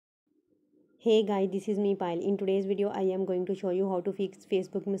Hey guys, this is me Pile. In today's video, I am going to show you how to fix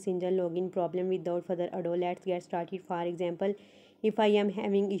Facebook Messenger login problem without further ado. Let's get started. For example, if I am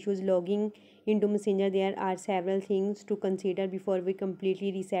having issues logging into Messenger, there are several things to consider before we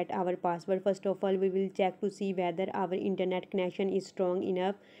completely reset our password. First of all, we will check to see whether our internet connection is strong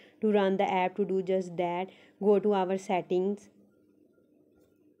enough to run the app. To do just that, go to our settings.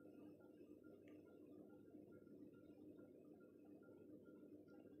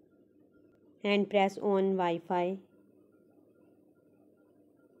 And press on Wi-Fi,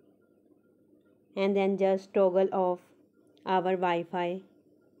 and then just toggle off our Wi-Fi,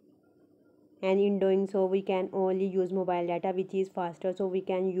 and in doing so we can only use mobile data, which is faster, so we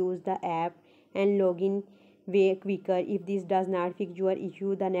can use the app and log in way quicker. If this does not fix your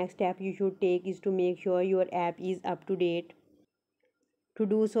issue, the next step you should take is to make sure your app is up to date. To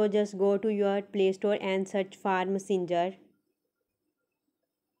do so, just go to your Play Store and search for Messenger.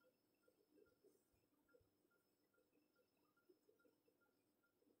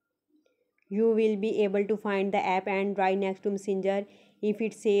 You will be able to find the app, and right next to Messenger, if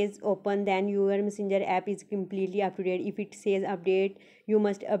it says open, then your Messenger app is completely up to date. If it says update, you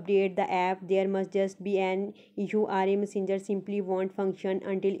must update the app. There must just be an issue, or a Messenger simply won't function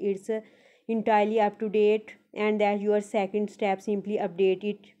until it's entirely up to date, and that's your second step. Simply update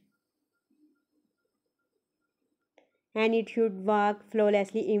it, and it should work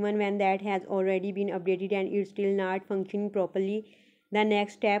flawlessly even when that has already been updated and it's still not functioning properly. The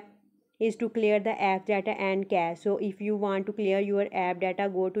next step is to clear the app data and cache. So if you want to clear your app data,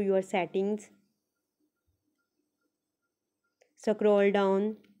 go to your settings, scroll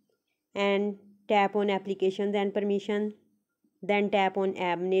down and tap on applications and permission, then tap on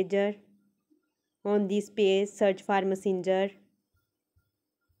app manager. On this page, search for Messenger,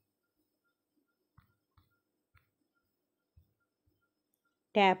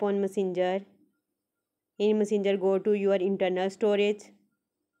 tap on Messenger. In Messenger, go to your internal storage,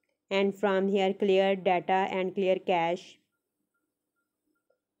 and from here clear data and clear cache.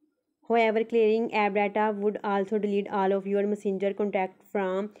 However, clearing app data would also delete all of your Messenger contact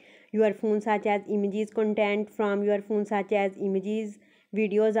from your phone, such as images, content from your phone such as images,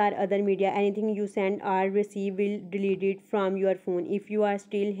 videos or other media. Anything you send or receive will delete it from your phone. If you are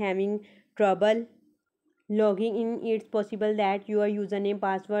still having trouble logging in, it's possible that your username,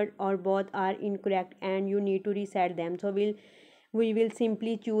 password or both are incorrect and you need to reset them. So we will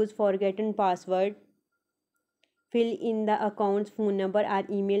simply choose forgotten password. Fill in the account's phone number or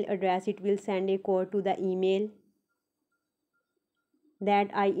email address. It will send a code to the email that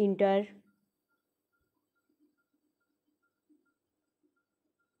I enter.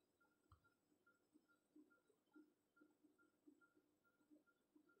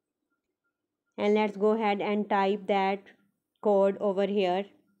 And let's go ahead and type that code over here.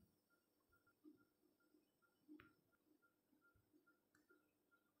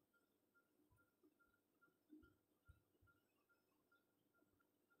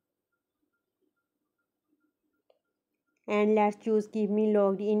 And let's choose keep me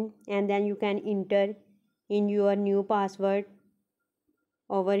logged in, and then you can enter in your new password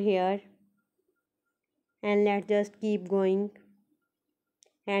over here, and let's just keep going,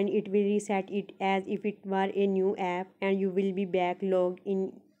 and it will reset it as if it were a new app, and you will be back logged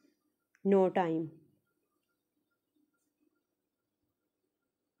in no time.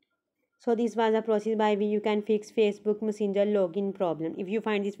 So this was a process by which you can fix Facebook Messenger login problem. If you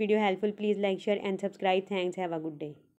find this video helpful, please like, share and subscribe. Thanks. Have a good day.